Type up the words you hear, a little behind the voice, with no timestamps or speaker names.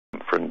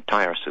for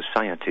entire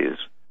societies,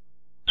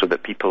 so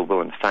that people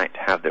will in fact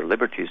have their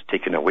liberties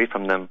taken away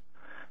from them,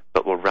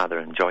 but will rather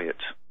enjoy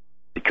it,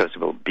 because they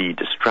will be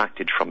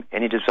distracted from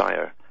any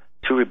desire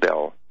to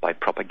rebel by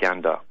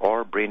propaganda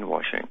or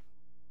brainwashing.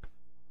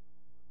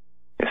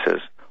 It says,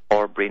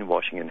 or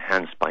brainwashing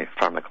enhanced by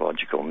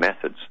pharmacological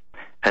methods.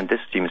 And this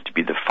seems to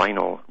be the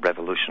final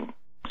revolution.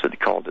 So they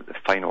called it the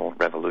final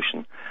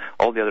revolution.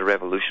 All the other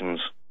revolutions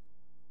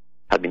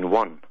had been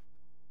won.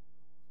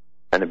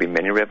 And there have been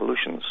many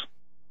revolutions.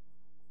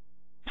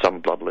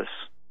 Some bloodless,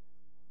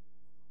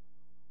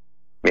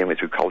 mainly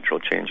through cultural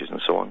changes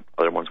and so on.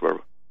 Other ones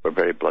were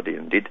very bloody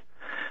indeed.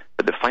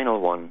 But the final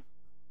one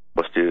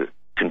was to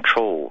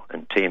control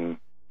and tame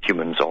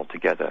humans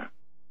altogether.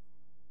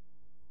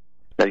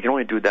 Now, you can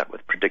only do that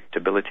with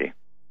predictability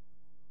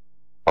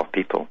of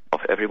people,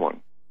 of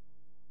everyone.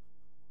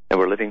 And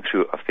we're living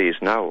through a phase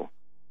now,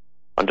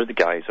 under the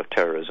guise of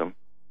terrorism,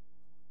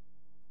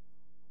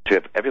 to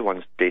have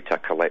everyone's data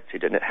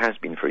collected, and it has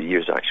been for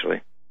years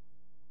actually.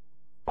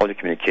 All the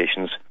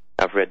communications,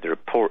 I've read the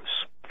reports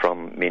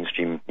from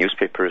mainstream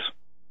newspapers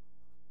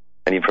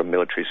and even from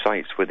military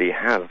sites where they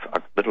have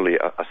literally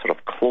a sort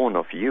of clone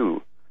of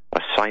you, a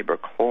cyber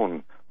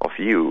clone of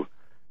you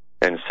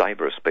in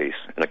cyberspace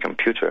in a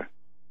computer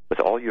with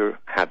all your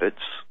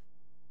habits.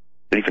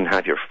 They even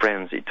have your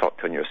friends that you talk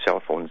to on your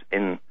cell phones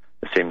in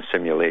the same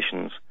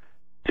simulations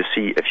to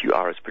see if you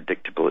are as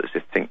predictable as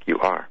they think you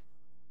are,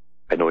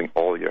 by knowing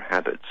all your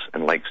habits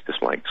and likes,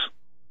 dislikes,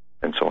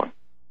 and so on.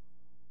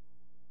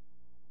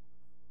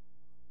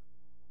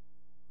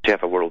 To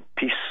have a world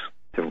peace,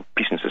 to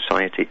peace in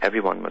society,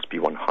 everyone must be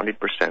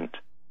 100%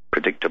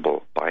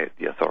 predictable by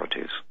the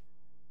authorities.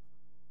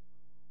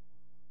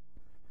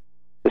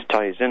 This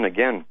ties in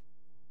again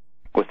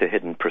with The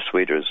Hidden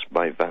Persuaders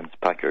by Vance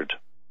Packard,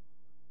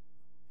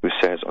 who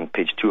says on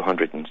page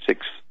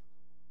 206,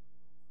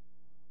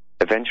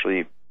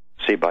 eventually,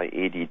 say by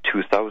AD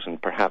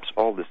 2000, perhaps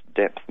all this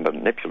depth and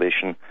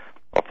manipulation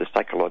of the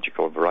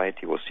psychological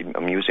variety will seem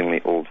amusingly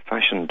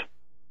old-fashioned,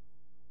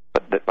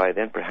 but that by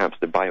then perhaps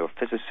the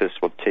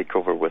biophysicists will take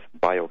over with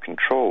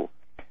biocontrol,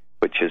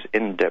 which is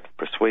in-depth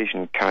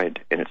persuasion carried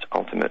in its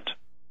ultimate.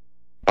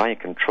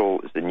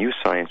 Biocontrol is the new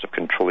science of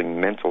controlling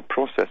mental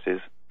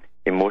processes,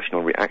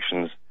 emotional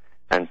reactions,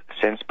 and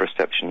sense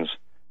perceptions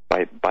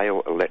by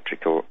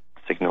bioelectrical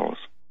signals.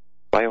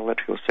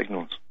 Bioelectrical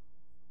signals.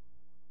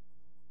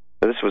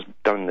 Now, this was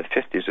done in the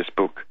 50s, this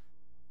book,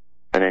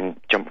 and then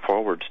jump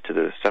forward to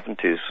the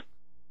 70s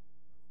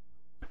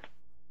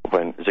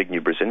when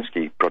Zbigniew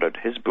Brzezinski brought out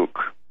his book,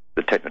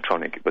 The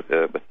Technotronic, with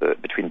the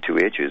Between Two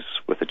Ages,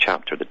 with the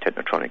chapter The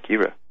Technotronic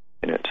Era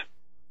in it,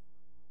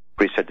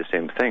 where he said the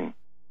same thing.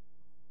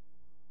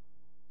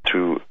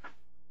 Through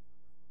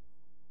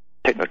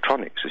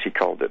technotronics, as he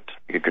called it,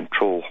 you could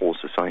control whole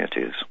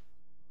societies.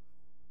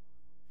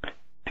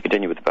 To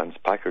continue with Vance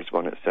Packard's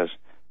one, it says,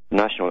 the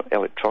National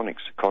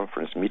Electronics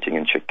Conference meeting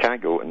in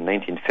Chicago in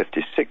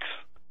 1956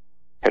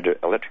 had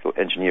electrical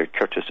engineer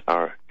Curtis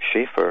R.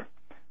 Schaefer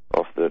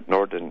of the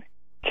Northern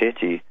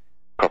Katy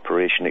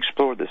Corporation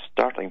explore the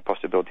startling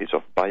possibilities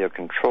of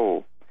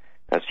biocontrol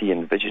as he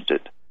envisaged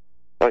it.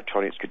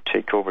 Electronics could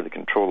take over the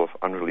control of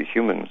unruly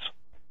humans.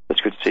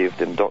 This could save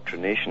the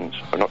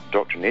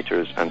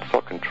indoctrinators and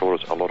thought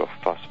controllers a lot of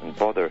fuss and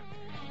bother.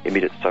 It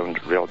made it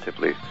sound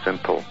relatively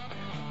simple.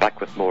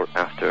 Back with more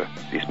after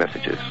these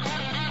messages.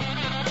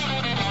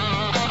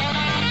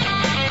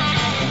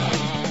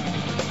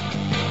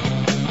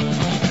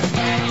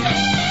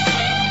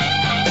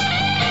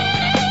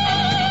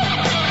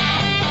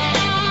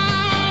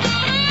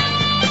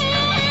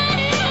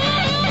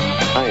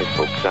 Hi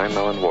folks, I'm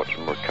Alan Watt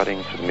and we're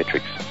cutting through the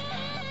matrix.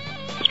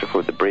 Just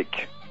before the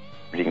break,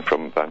 reading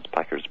from Vance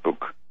Packard's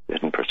book, The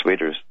Hidden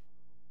Persuaders,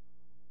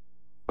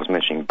 I was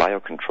mentioning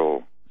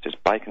biocontrol. It says,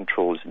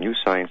 biocontrol is a new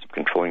science of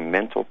controlling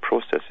mental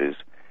processes,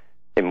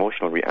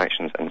 emotional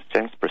reactions, and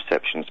sense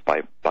perceptions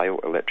by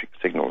bioelectric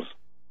signals.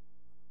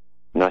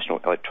 The National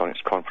Electronics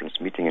Conference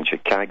meeting in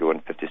Chicago in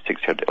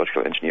 1956 had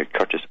electrical engineer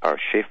Curtis R.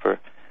 Schaefer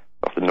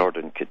of the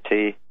Northern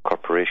Katy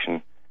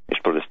Corporation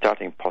explore the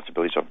starting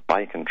possibilities of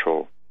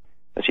biocontrol.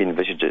 As he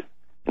envisaged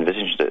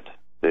it,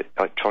 the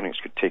electronics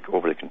could take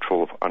over the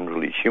control of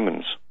unruly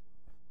humans.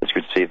 This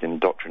could save the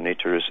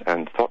indoctrinators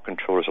and thought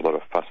controllers a lot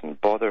of fuss and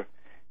bother.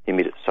 He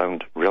made it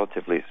sound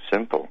relatively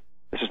simple.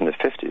 This is in the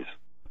 50s.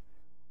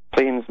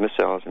 Planes,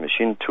 missiles, and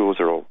machine tools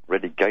are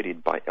already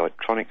guided by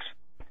electronics,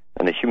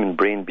 and the human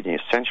brain being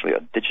essentially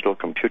a digital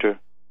computer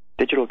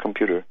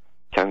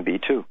can be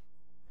too.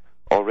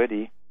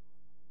 Already,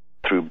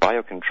 through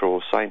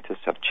biocontrol,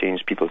 scientists have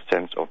changed people's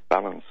sense of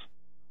balance.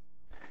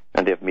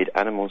 And they have made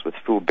animals with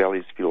full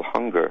bellies feel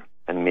hunger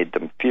and made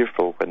them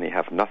fearful when they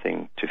have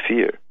nothing to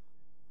fear.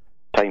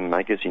 Time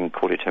magazine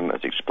quoted him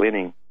as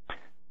explaining,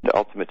 the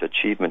ultimate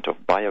achievement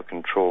of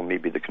biocontrol may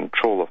be the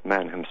control of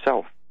man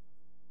himself.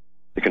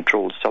 The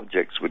controlled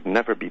subjects would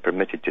never be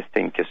permitted to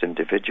think as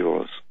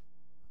individuals.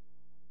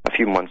 A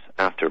few months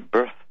after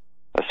birth,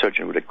 a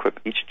surgeon would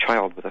equip each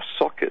child with a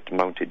socket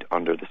mounted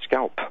under the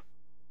scalp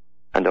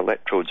and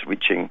electrodes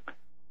reaching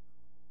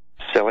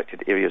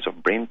selected areas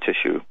of brain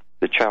tissue,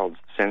 the child's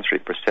sensory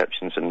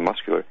perceptions and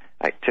muscular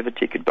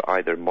activity could be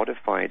either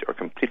modified or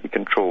completely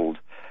controlled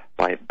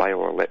by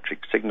bioelectric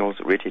signals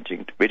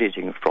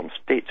radiating from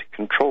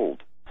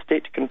state-controlled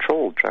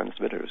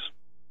transmitters.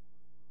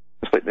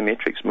 It's like the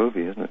Matrix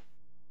movie, isn't it?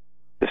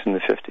 This in the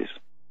 50s.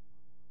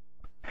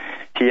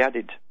 He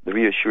added the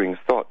reassuring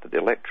thought that the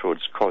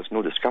electrodes cause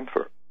no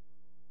discomfort.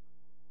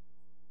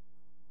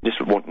 You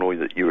just won't know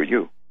that you are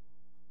you.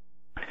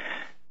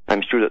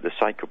 I'm sure that the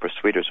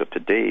psycho-persuaders of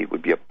today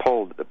would be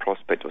appalled at the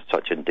prospect of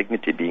such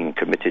indignity being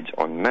committed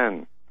on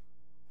man.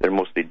 They're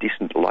mostly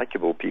decent,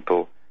 likeable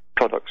people,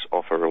 products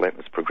of a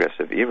relentless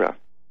progressive era.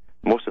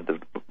 Most of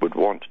them would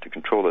want to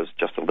control us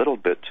just a little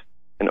bit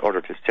in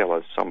order to sell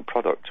us some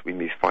product we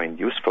may find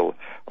useful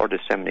or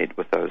disseminate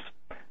with us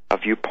a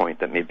viewpoint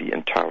that may be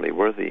entirely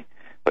worthy.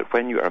 But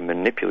when you are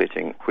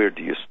manipulating, where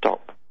do you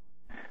stop?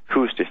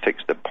 Who's to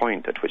fix the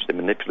point at which the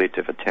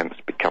manipulative attempts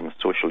become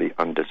socially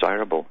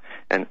undesirable?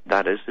 And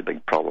that is the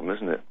big problem,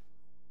 isn't it?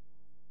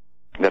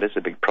 That is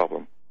a big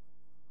problem.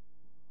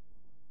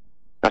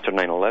 After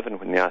 9/11,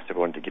 when they asked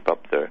everyone to give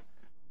up their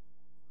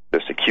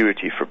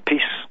security for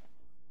peace,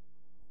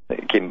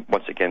 it came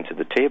once again to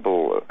the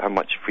table, how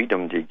much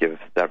freedom do you give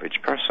the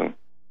average person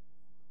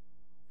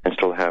and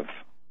still have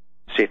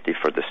safety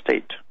for the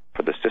state,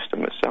 for the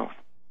system itself?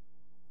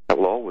 That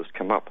will always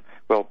come up.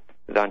 Well,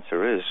 the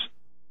answer is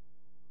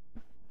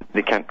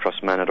they can't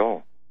trust man at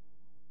all.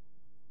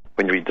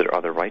 When you read their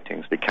other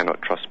writings, they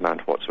cannot trust man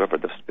whatsoever.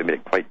 They made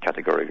it quite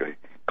categorically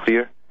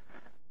clear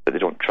that they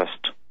don't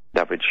trust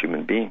the average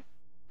human being.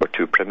 We're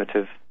too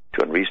primitive,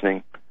 too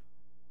unreasoning,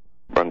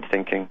 we're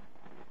unthinking.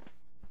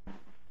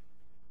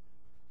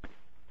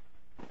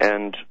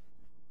 And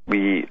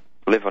we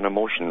live on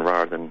emotion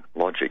rather than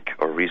logic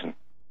or reason.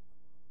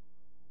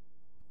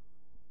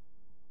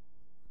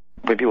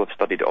 When people have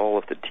studied all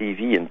of the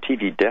TV, and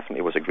TV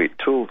definitely was a great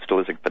tool, still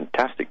is a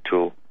fantastic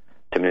tool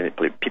to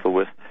manipulate people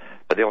with,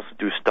 but they also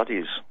do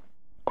studies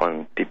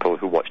on people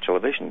who watch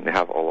television. They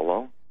have all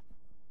along.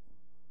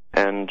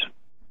 And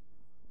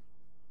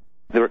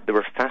they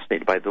were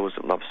fascinated by those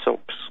that love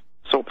soaps.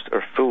 Soaps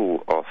are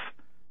full of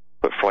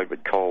what Freud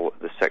would call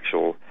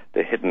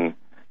the hidden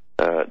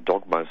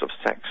dogmas of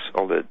sex,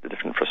 all the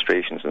different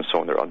frustrations and so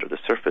on that are under the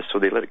surface. So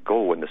they let it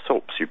go in the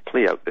soaps. You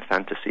play out the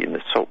fantasy in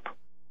the soap.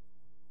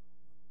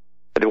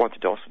 But they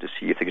wanted also to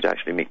see if they could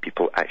actually make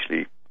people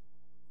actually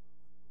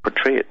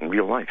portray it in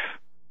real life.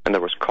 In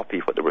other words, copy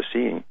what they were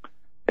seeing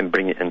and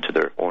bring it into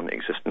their own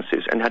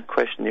existences, and had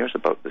questionnaires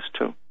about this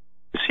too,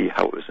 to see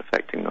how it was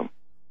affecting them.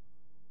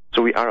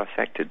 So we are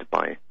affected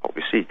by what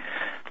we see.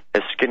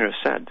 As Skinner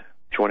said,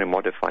 if you want to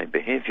modify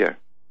behavior,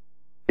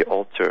 you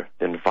alter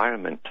the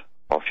environment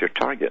of your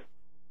target.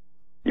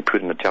 You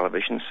put in a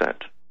television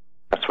set.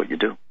 That's what you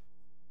do.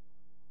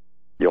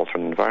 You alter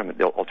an environment.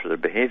 They'll alter their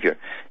behavior.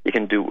 You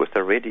can do it with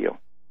the radio.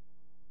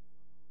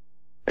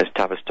 As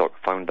Tavistock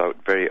found out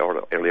very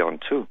early on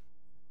too.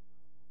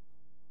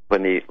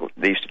 When they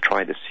used to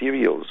try the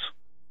serials,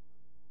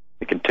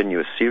 the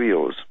continuous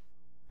serials,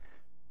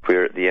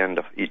 where at the end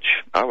of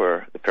each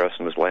hour the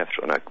person was left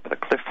with a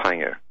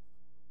cliffhanger,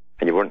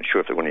 and you weren't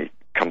sure if they were going to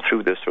come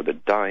through this or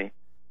they'd die,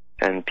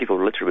 and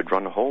people literally would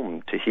run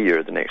home to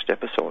hear the next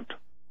episode.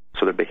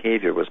 So their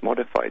behavior was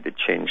modified. They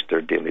changed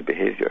their daily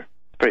behavior.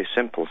 Very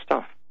simple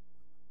stuff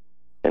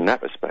in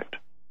that respect.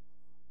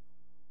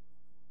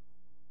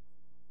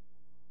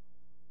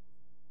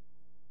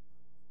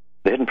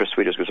 The Hidden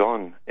Persuaders goes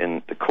on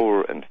in the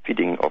core and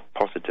feeding of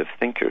positive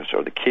thinkers,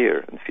 or the care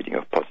and feeding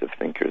of positive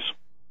thinkers.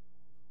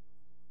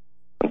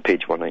 On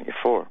page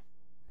 194, it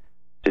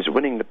says,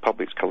 winning the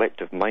public's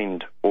collective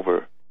mind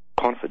over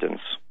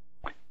confidence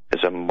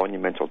is a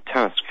monumental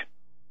task.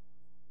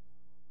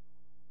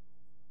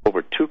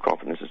 Over to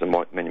confidence is a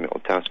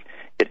monumental task.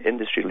 Yet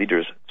industry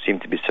leaders seem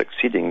to be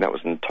succeeding. That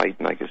was in Tide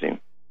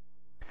magazine.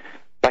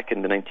 Back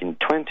in the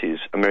 1920s,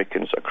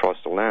 Americans across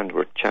the land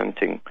were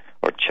chanting,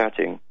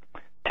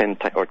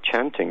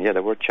 yeah, they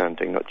were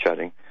chanting, not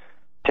chatting,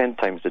 10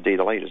 times a day.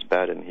 The light is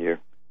bad in here.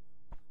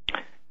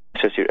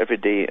 It says here, every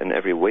day in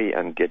every way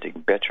and getting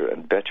better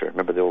and better.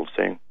 Remember the old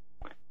saying?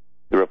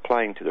 They were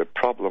applying to their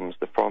problems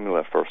the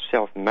formula for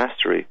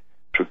self-mastery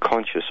through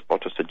conscious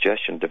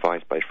autosuggestion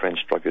devised by French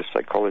druggist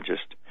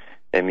psychologist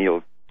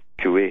Émile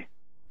Coué.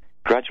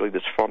 Gradually,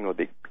 this formula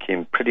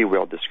became pretty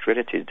well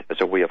discredited as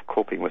a way of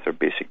coping with their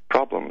basic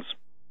problems.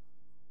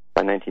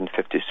 By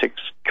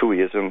 1956,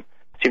 Couéism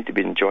seemed to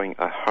be enjoying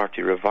a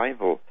hearty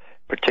revival,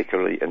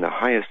 particularly in the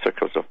highest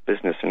circles of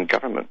business and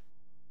government.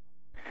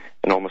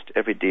 In almost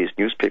every day's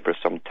newspaper,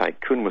 some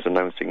tycoon was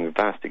announcing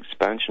vast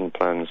expansion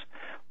plans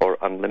or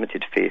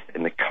unlimited faith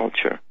in the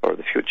culture or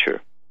the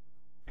future.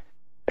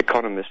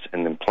 Economists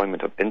in the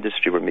employment of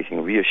industry were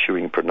making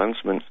reassuring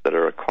pronouncements that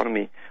our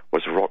economy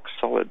was rock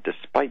solid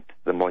despite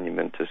the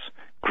monumentous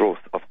growth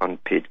of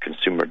unpaid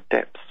consumer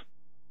debts.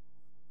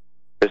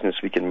 Business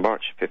Week in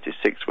March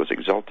 56 was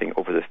exulting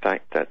over the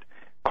fact that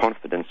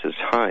confidence is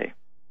high.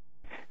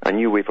 A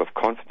new wave of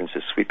confidence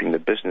is sweeping the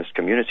business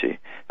community.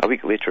 A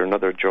week later,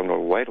 another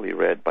journal widely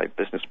read by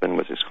businessmen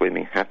was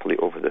exclaiming happily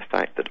over the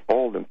fact that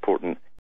all important